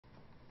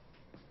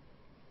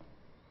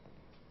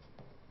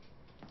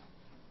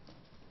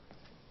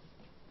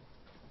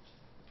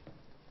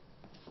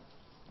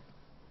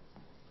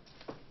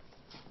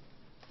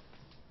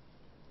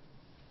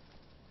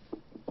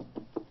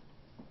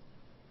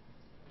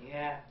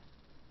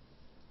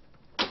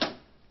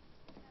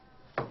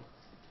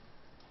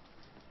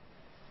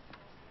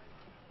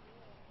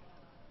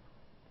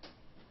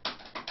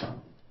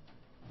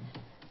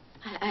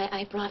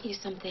I brought you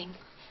something.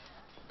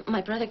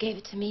 My brother gave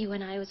it to me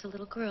when I was a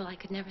little girl. I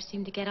could never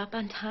seem to get up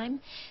on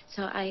time,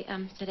 so I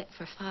set it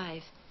for 5.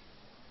 Out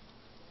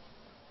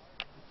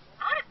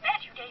of bed,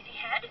 you daisy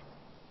head.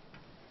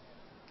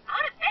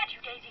 Out of bed, you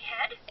daisy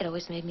head. It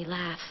always made me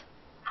laugh.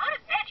 Out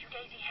of bed, you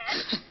daisy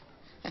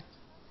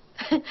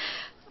head.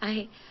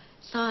 I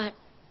thought,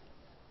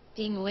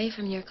 being away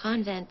from your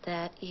convent,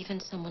 that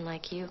even someone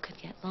like you could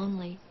get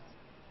lonely.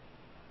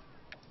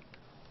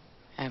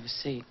 Have a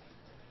seat.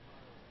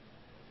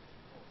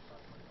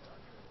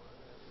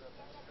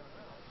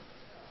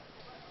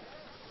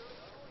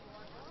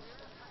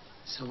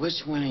 So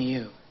which one are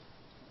you?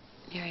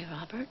 Mary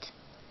Robert?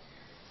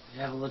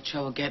 You have a little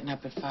trouble getting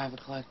up at 5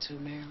 o'clock too,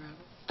 Mary Robert?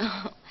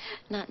 Oh,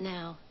 not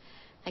now.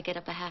 I get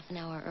up a half an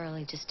hour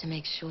early just to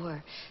make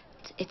sure.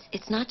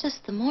 It's not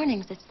just the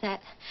mornings, it's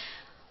that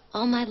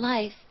all my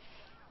life,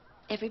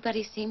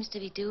 everybody seems to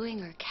be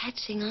doing or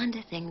catching on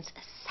to things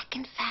a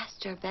second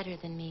faster better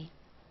than me.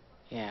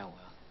 Yeah,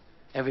 well,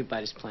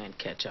 everybody's playing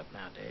catch up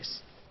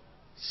nowadays.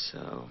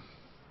 So,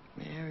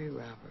 Mary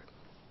Robert.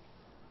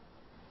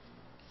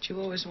 Did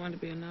you always want to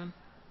be a nun?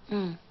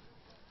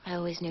 I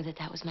always knew that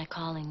that was my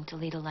calling, to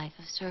lead a life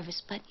of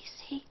service. But you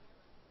see,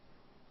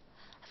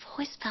 I've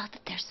always felt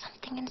that there's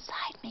something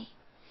inside me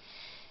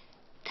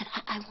that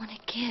I want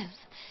to give.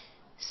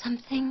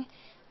 Something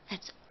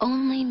that's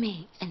only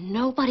me and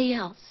nobody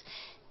else.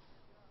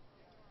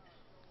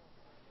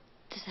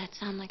 Does that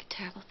sound like a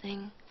terrible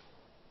thing?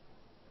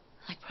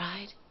 Like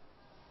pride?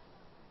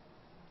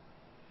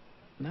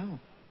 No.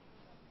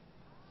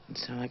 It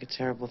doesn't sound like a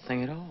terrible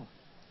thing at all.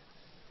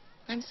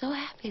 I'm so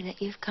happy that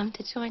you've come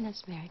to join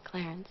us, Mary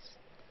Clarence.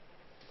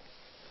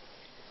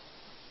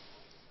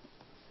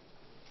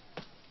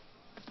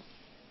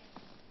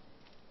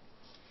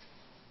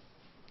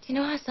 Do you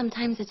know how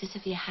sometimes it's as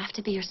if you have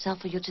to be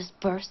yourself or you'll just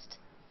burst?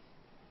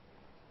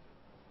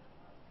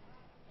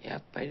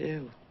 Yep, I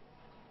do.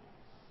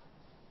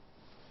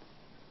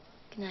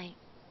 Good night.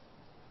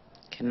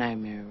 Good night,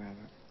 Mary Robert.